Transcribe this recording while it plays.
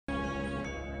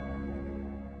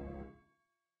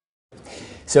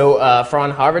So for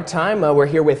On Harvard Time, we're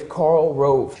here with Karl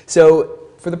Rove. So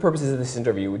for the purposes of this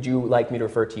interview, would you like me to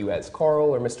refer to you as Karl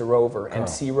or Mr. Rove or Karl.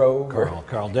 MC Rove?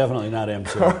 Karl, definitely not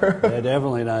MC.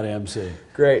 Definitely not MC.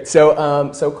 Great. So,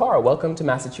 Karl, welcome to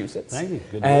Massachusetts. Thank you.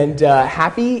 Good and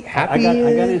happy. I got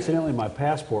incidentally, my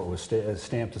passport was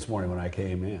stamped this morning when I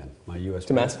came in. My U.S.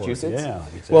 to passport. Massachusetts. Yeah.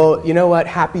 Exactly. Well, you know what?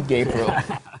 Happy gay-pril.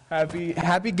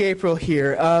 happy gay-pril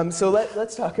here. So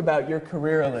let's talk about your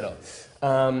career a little.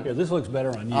 Here, this looks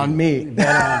better on you. On me.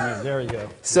 Better on me. There you go.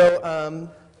 So.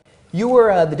 You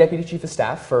were the Deputy Chief of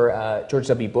Staff for George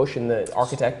W. Bush and the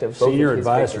architect of both Senior of his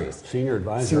advisor. victories. Senior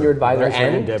advisor. Senior advisor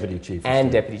and Deputy Chief of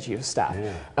Staff. Deputy Chief of Staff.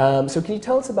 Yeah. So can you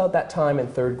tell us about that time in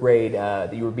third grade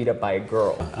that you were beat up by a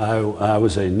girl? I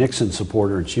was a Nixon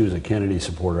supporter and she was a Kennedy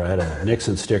supporter. I had a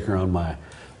Nixon sticker on my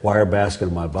wire basket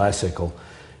of my bicycle,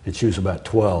 and she was about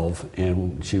 12,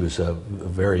 and she was a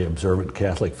very observant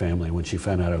Catholic family. When she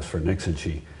found out I was for Nixon,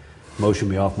 she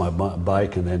motioned me off my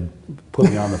bike and then put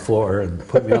me on the floor and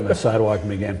put me on the sidewalk and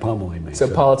began pummeling me. So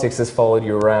politics has followed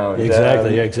you around.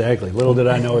 Exactly. Little did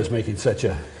I know I was making such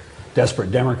a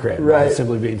desperate Democrat, right,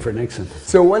 simply being for Nixon.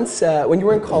 So once, when you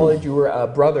were in college, you were a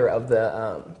brother of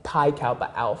the Pi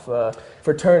Kappa Alpha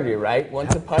fraternity, right?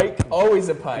 Once a Pike, always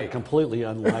a Pike. A completely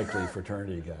unlikely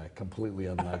fraternity guy, completely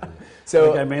unlikely. So I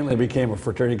think I mainly became a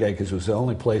fraternity guy because it was the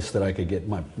only place that I could get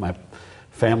my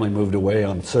family moved away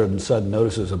on sudden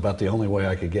notices about the only way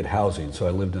I could get housing. So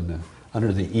I lived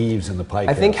under the eaves in the Pike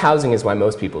I think house. housing is why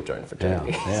most people join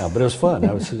fraternities. Yeah, but it was fun.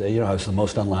 I was the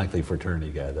most unlikely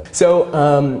fraternity guy though. So,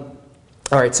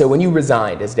 all right. So when you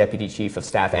resigned as Deputy Chief of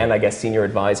Staff and I guess Senior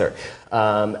Advisor,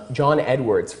 John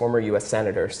Edwards, former U.S.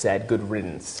 Senator, said "good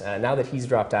riddance." Now that he's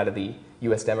dropped out of the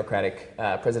U.S. Democratic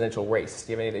presidential race,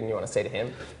 do you have anything you want to say to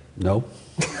him? No.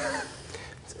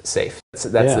 Safe.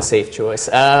 That's the safe choice.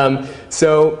 I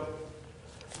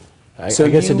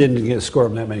guess it didn't score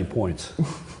him that many points.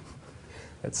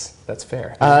 That's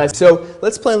fair. So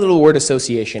let's play a little word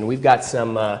association. We've got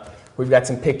some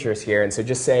pictures here, and so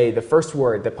just say the first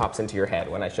word that pops into your head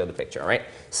when I show the picture. All right.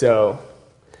 So,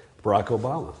 Barack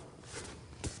Obama,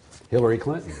 Hillary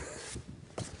Clinton,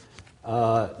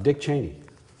 Dick Cheney.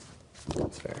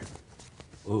 That's fair.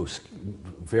 Ooh,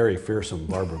 very fearsome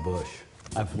Barbara Bush.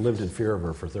 I've lived in fear of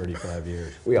her for 35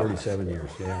 years. 37 years,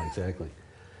 yeah, exactly.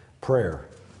 Prayer.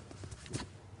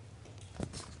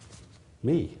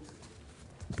 Me.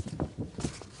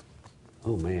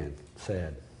 Oh man,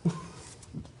 sad.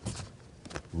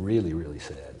 Really, really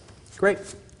sad. Great.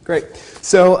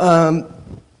 So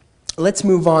let's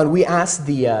move on. We asked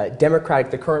the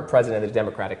current president of the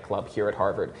Democratic Club here at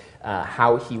Harvard,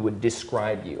 how he would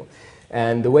describe you.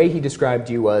 And the way he described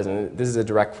you was, and this is a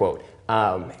direct quote,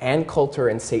 Ann Coulter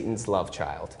and Satan's love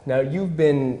child. Now, you've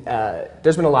been,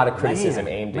 there's been a lot of criticism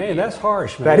aimed at you. Man, that's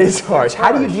harsh, man. That is harsh.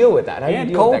 How do you deal with that?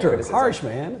 Ann Coulter, harsh,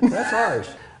 man. That's harsh.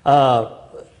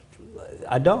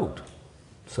 I don't.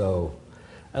 So,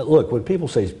 look, when people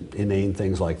say inane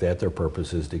things like that, their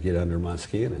purpose is to get under my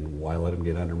skin, and why let them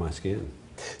get under my skin?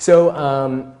 So,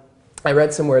 I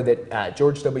read somewhere that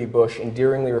George W. Bush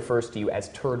endearingly refers to you as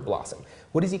Turd Blossom.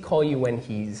 What does he call you when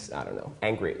he's, I don't know,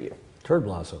 angry at you? Turd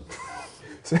Blossom.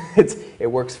 So it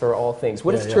works for all things.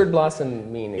 What does turd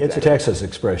blossom mean exactly? It's a Texas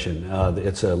expression.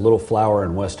 It's a little flower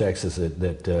in West Texas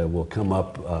that will come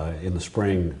up in the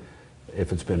spring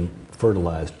if it's been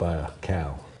fertilized by a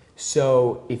cow.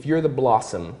 So if you're the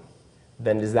blossom,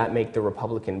 then does that make the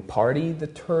Republican Party the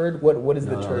turd? What is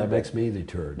the turd? No, that makes me the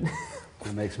turd.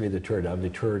 That makes me the turd. I'm the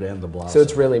turd and the blossom. So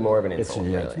it's really more of an insult,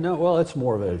 really? No, well, it's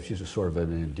more of it's just sort of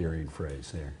an endearing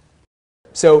phrase there.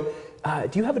 So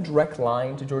do you have a direct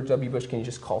line to George W. Bush? Can you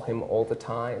just call him all the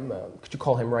time? Could you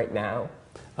call him right now?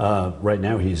 Right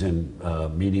now he's in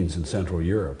meetings in Central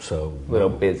Europe, so a little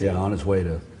busy. Yeah, on his way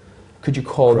to. Could you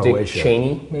call Croatia. Dick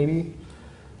Cheney, maybe?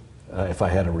 If I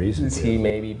had a reason. Is he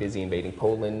maybe busy invading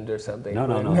Poland or something?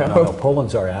 No.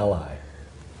 Poland's our ally.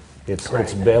 It's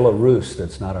Belarus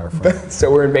that's not our friend.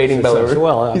 So we're invading Belarus?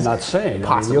 Well, I'm not saying.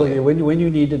 Possibly. I mean, when you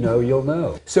need to know, you'll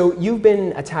know. So you've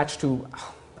been attached to,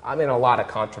 a lot of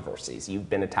controversies. You've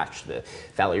been attached to the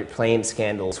Valerie Plame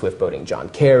scandal, Swift boating John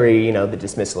Kerry, the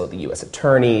dismissal of the U.S.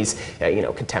 attorneys,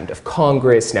 contempt of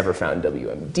Congress, never found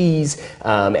WMDs,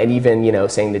 and even,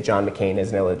 saying that John McCain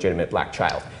is an illegitimate black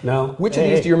child. Now, which of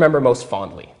these do you remember most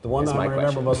fondly? The one I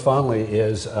remember most fondly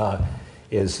is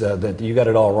that you got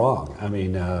it all wrong. I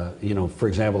mean, for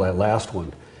example, that last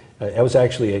one. I was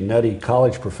actually a nutty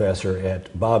college professor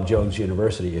at Bob Jones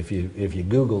University. If you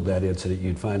Googled that incident,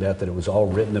 you'd find out that it was all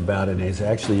written about, and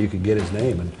actually you could get his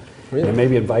name. Really? And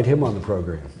maybe invite him on the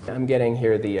program. I'm getting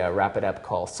here the wrap it up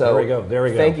call. So There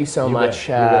we go. Thank you so much.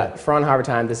 For On Harvard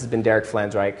Time, this has been Derek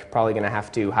Flanzraich. Probably going to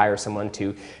have to hire someone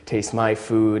to taste my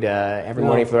food every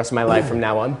morning for the rest of my life from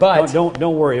now on. But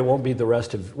don't worry, it won't be the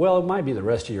rest of, well, it might be the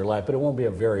rest of your life, but it won't be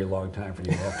a very long time for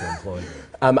you to have to employ.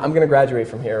 I'm going to graduate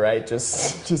from here, right?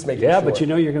 Just making sure. Yeah, but you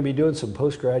know you're going to be doing some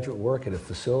postgraduate work at a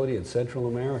facility in Central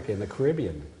America, in the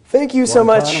Caribbean. Thank you so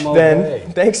much,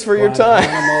 Ben. Thanks for your time.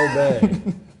 Guantanamo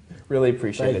Bay. Really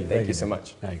appreciate it. Thank you so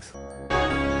much. Thanks.